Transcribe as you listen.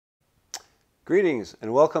Greetings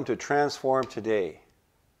and welcome to Transform Today,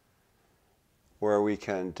 where we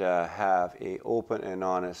can have an open and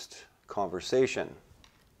honest conversation.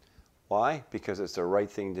 Why? Because it's the right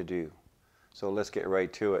thing to do. So let's get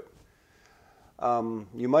right to it.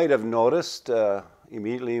 You might have noticed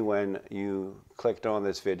immediately when you clicked on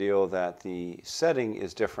this video that the setting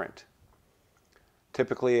is different.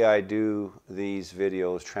 Typically I do these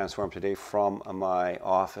videos, Transform Today, from my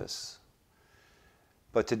office.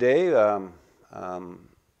 But today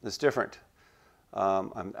it's different.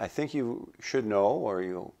 I think you should know, or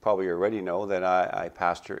you probably already know, that I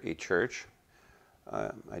pastor a church.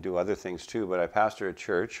 I do other things too, but I pastor a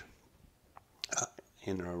church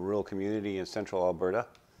in a rural community in central Alberta.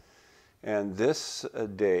 And this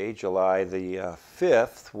day, July the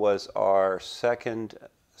 5th, was our second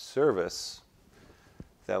service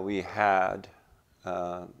that we had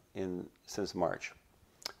since March.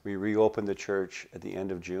 We reopened the church at the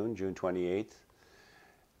end of June, June 28th.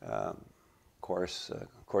 Of course,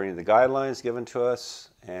 according to the guidelines given to us,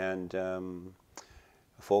 and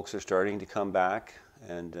folks are starting to come back,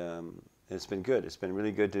 and it's been good. It's been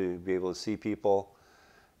really good to be able to see people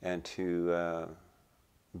and to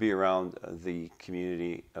be around the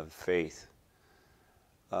community of faith.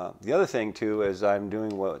 The other thing too is I'm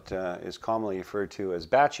doing what is commonly referred to as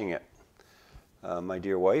batching it. My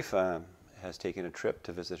dear wife has taken a trip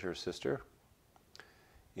to visit her sister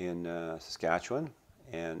in Saskatchewan,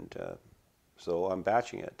 and so I'm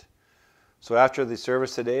batching it. So after the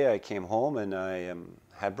service today, I came home and I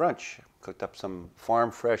had brunch. Cooked up some farm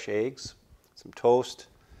fresh eggs, some toast,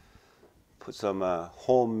 put some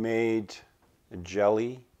homemade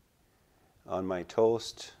jelly on my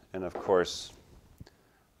toast, and of course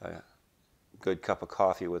a good cup of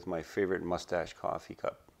coffee with my favorite mustache coffee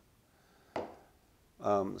cup.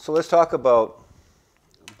 So let's talk about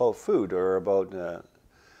food, or about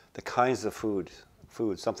the kinds of food.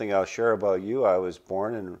 Something I'll share about you. I was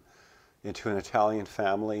born into an Italian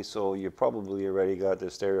family, so you probably already got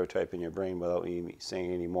this stereotype in your brain without me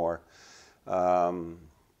saying any more.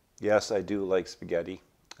 Yes, I do like spaghetti.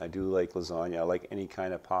 I do like lasagna. I like any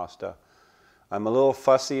kind of pasta. I'm a little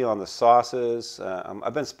fussy on the sauces.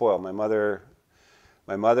 I've been spoiled. My mother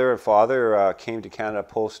and father came to Canada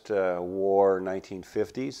post-war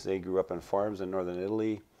 1950s. They grew up on farms in northern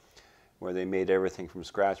Italy, where they made everything from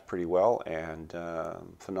scratch pretty well, and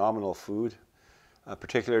phenomenal food,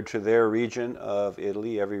 particular to their region of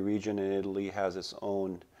Italy. Every region in Italy has its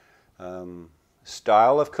own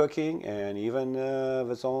style of cooking, and even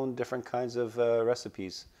of its own different kinds of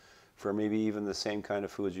recipes for maybe even the same kind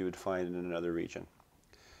of foods you would find in another region.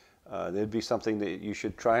 There'd be something that you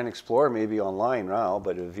should try and explore maybe online now,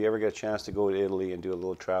 but if you ever get a chance to go to Italy and do a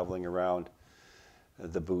little traveling around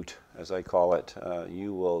the boot, as I call it,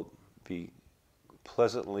 you will be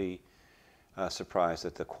pleasantly surprised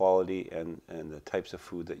at the quality and the types of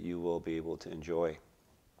food that you will be able to enjoy,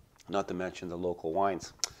 not to mention the local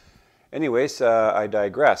wines. Anyways, I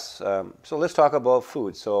digress. So let's talk about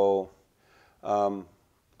food. So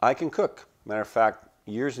I can cook. Matter of fact,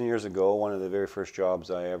 years and years ago, one of the very first jobs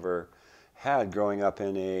I ever had growing up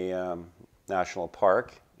in a national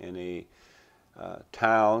park, in a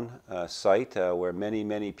town site where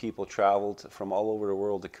many people traveled from all over the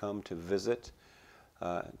world to come to visit.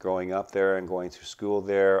 Growing up there and going through school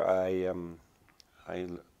there,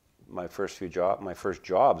 my first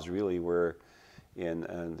jobs really were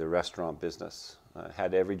in the restaurant business. I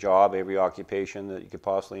had every job, every occupation that you could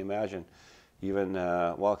possibly imagine, even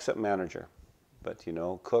well, except manager. But you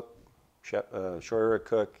know, cook, chef, short order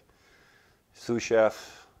cook, sous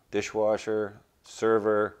chef, dishwasher,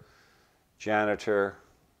 server, janitor,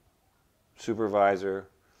 supervisor,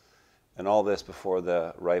 and all this before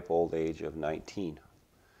the ripe old age of 19.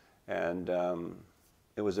 And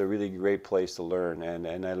it was a really great place to learn,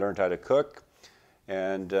 and I learned how to cook.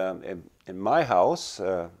 And in my house,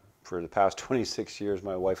 for the past 26 years,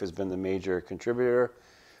 my wife has been the major contributor,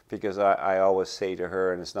 because I always say to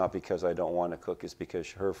her, and it's not because I don't want to cook, it's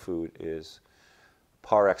because her food is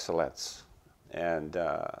par excellence. And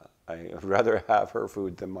I'd rather have her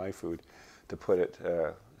food than my food, to put it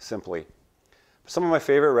simply. Some of my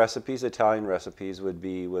favorite recipes, Italian recipes, would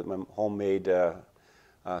be with my homemade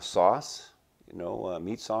sauce,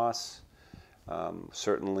 meat sauce.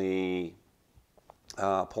 Certainly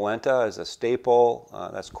polenta is a staple.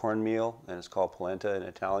 That's cornmeal, and it's called polenta in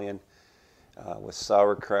Italian. With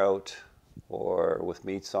sauerkraut, or with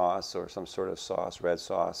meat sauce, or some sort of sauce, red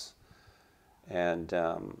sauce. And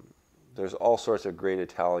there's all sorts of great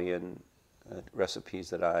Italian recipes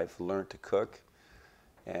that I've learned to cook.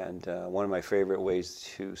 And one of my favorite ways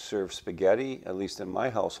to serve spaghetti, at least in my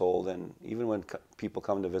household, and even when people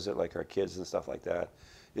come to visit, like our kids and stuff like that,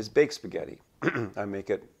 is baked spaghetti. I make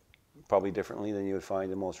it probably differently than you would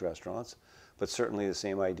find in most restaurants, but certainly the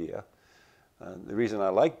same idea. The reason I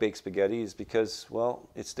like baked spaghetti is because, well,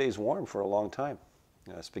 it stays warm for a long time.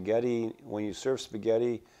 Spaghetti, when you serve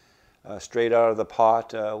spaghetti straight out of the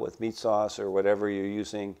pot with meat sauce or whatever you're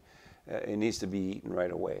using, it needs to be eaten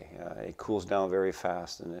right away. It cools down very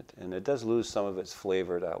fast, and it does lose some of its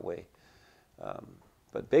flavor that way.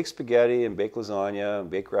 But baked spaghetti and baked lasagna and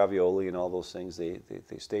baked ravioli and all those things, they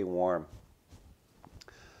stay warm.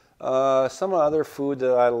 Some other food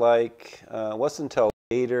that I like wasn't until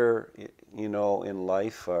later, in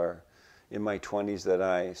life, or in my 20s, that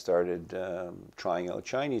I started trying out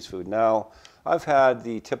Chinese food. Now, I've had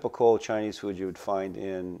the typical Chinese food you would find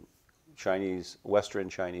in Western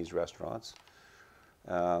Chinese restaurants,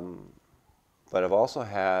 but I've also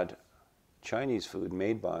had Chinese food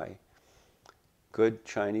made by good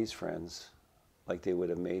Chinese friends, like they would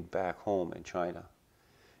have made back home in China.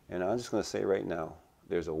 And I'm just going to say right now,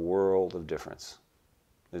 there's a world of difference.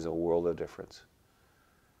 There's a world of difference.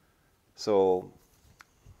 So,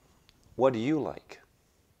 what do you like?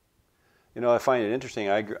 I find it interesting.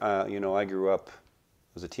 I grew up,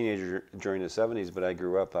 I was a teenager during the 70s, but I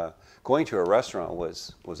grew up going to a restaurant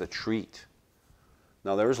was a treat.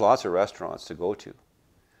 Now, there was lots of restaurants to go to,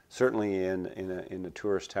 certainly in the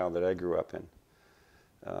tourist town that I grew up in.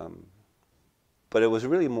 But it was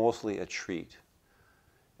really mostly a treat.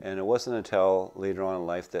 And it wasn't until later on in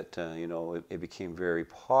life that it became very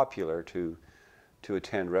popular to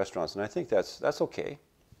attend restaurants, and I think that's okay.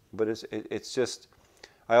 But it's just,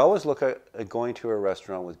 I always look at going to a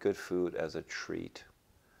restaurant with good food as a treat,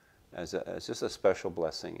 as just a special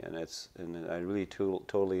blessing, and I really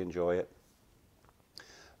totally enjoy it.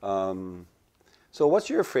 So, what's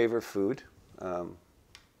your favorite food?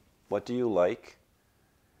 What do you like?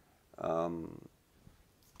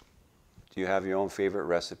 Do you have your own favorite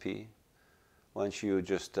recipe? Why don't you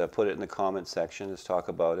just put it in the comment section, let's talk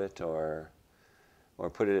about it, or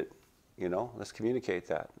put it, let's communicate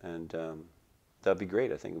that. And that'd be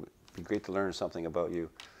great. I think it would be great to learn something about you.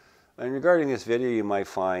 And regarding this video, you might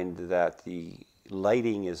find that the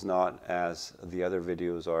lighting is not as the other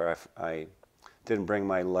videos are. I didn't bring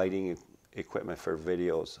my lighting equipment for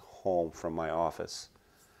videos home from my office.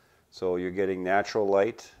 So you're getting natural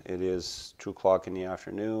light. It is 2 o'clock in the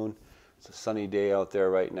afternoon. It's a sunny day out there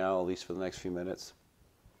right now, at least for the next few minutes.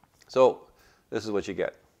 So this is what you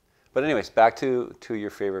get. But anyways, back to your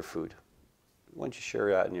favorite food. Why don't you share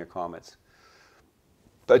that in your comments?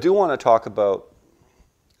 But I do want to talk about,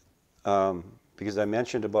 because I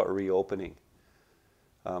mentioned about reopening.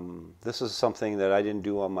 This is something that I didn't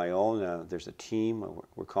do on my own. There's a team,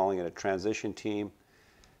 we're calling it a transition team.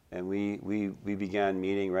 And we began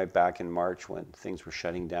meeting right back in March when things were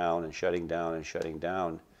shutting down and shutting down and shutting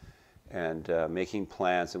down, and making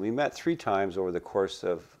plans. And we met 3 times over the course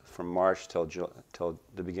of from March till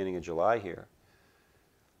the beginning of July here,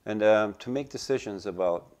 and to make decisions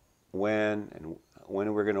about when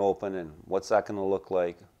we're going to open and what's that going to look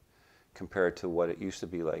like compared to what it used to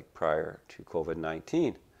be like prior to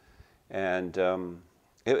COVID-19. And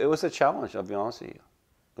it was a challenge, I'll be honest with you.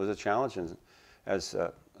 It was a challenge, and as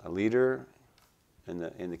a leader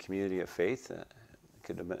in the community of faith,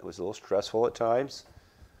 it was a little stressful at times.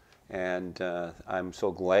 And I'm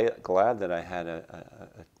so glad that I had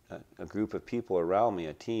a group of people around me,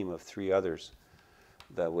 a team of 3 others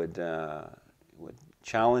that would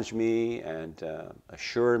challenge me and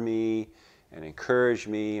assure me and encourage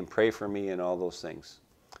me and pray for me and all those things.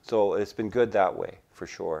 So it's been good that way, for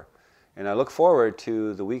sure. And I look forward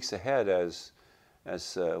to the weeks ahead as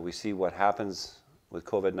we see what happens with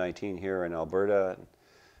COVID-19 here in Alberta,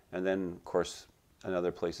 and then, of course, in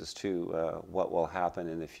other places too, what will happen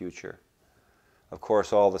in the future. Of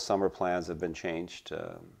course, all the summer plans have been changed.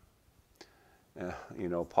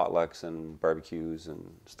 Potlucks and barbecues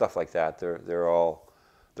and stuff like that. They're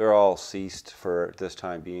all ceased for this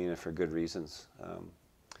time being, and for good reasons.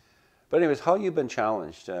 But anyways, how have you been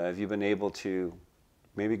challenged? Have you been able to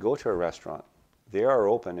maybe go to a restaurant? They are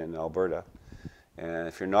open in Alberta, and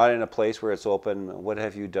if you're not in a place where it's open, what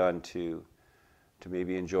have you done to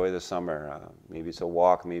maybe enjoy the summer? Maybe it's a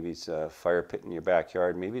walk, maybe it's a fire pit in your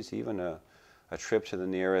backyard, maybe it's even a trip to the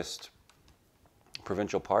nearest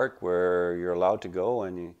provincial park where you're allowed to go,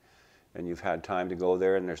 and you've had time to go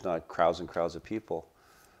there and there's not crowds and crowds of people.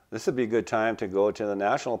 This would be a good time to go to the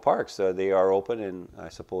national parks. They are open, in, I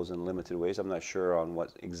suppose, in limited ways. I'm not sure on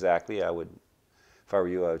what exactly. If I were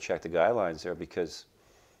you, I would check the guidelines there, because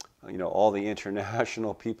you know, all the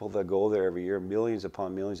international people that go there every year, millions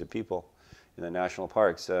upon millions of people in the national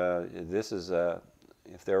parks. This is,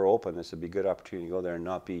 if they're open, this would be a good opportunity to go there and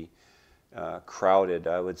not be crowded.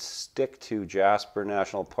 I would stick to Jasper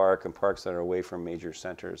National Park and parks that are away from major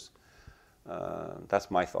centers.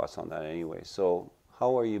 That's my thoughts on that anyway. So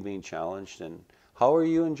how are you being challenged, and how are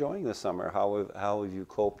you enjoying the summer? How have you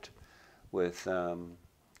coped with all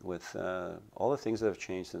the things that have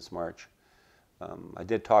changed since March? I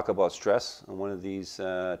did talk about stress in one of these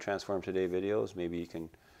Transform Today videos. Maybe you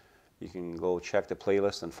can go check the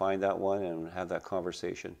playlist and find that one and have that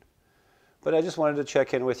conversation. But I just wanted to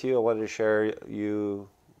check in with you. I wanted to share you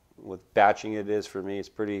with batching it is for me. It's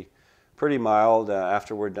pretty mild.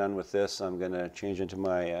 After we're done with this, I'm going to change into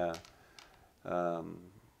my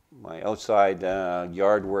my outside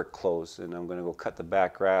yard work clothes, and I'm going to go cut the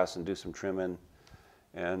back grass and do some trimming.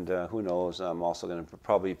 And who knows, I'm also going to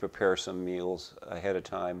probably prepare some meals ahead of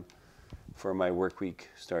time for my work week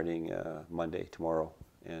starting Monday, tomorrow.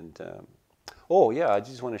 And oh yeah, I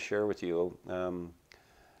just want to share with you,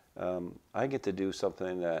 I get to do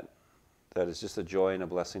something that is just a joy and a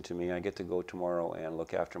blessing to me. I get to go tomorrow and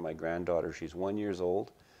look after my granddaughter. She's 1 year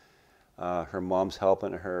old. Her mom's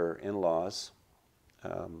helping her in-laws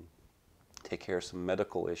take care of some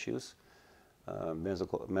medical issues.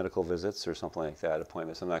 Medical visits or something like that,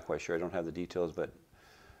 appointments. I'm not quite sure. I don't have the details, but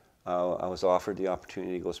I was offered the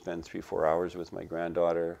opportunity to go spend 3-4 hours with my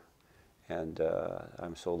granddaughter, and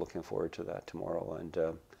I'm so looking forward to that tomorrow.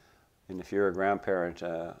 And if you're a grandparent,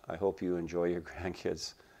 I hope you enjoy your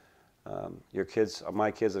grandkids. Your kids, my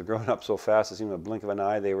kids have grown up so fast. It seemed a blink of an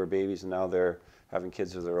eye. They were babies, and now they're having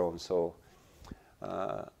kids of their own. So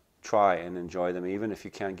try and enjoy them, even if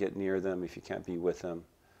you can't get near them, if you can't be with them.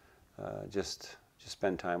 Just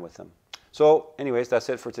spend time with them. So anyways, that's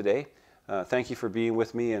it for today. Thank you for being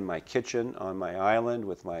with me in my kitchen on my island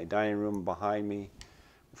with my dining room behind me,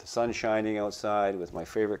 with the sun shining outside, with my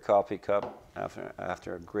favorite coffee cup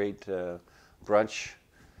after a great brunch.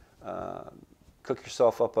 Cook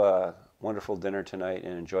yourself up a wonderful dinner tonight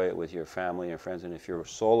and enjoy it with your family and friends. And if you're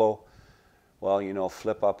solo, well, you know,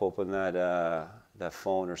 flip up, open that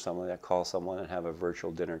phone or something like that, call someone and have a virtual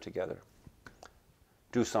dinner together.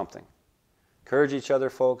 Do something. Encourage each other,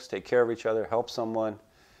 folks. Take care of each other. Help someone.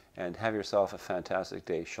 And have yourself a fantastic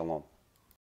day. Shalom.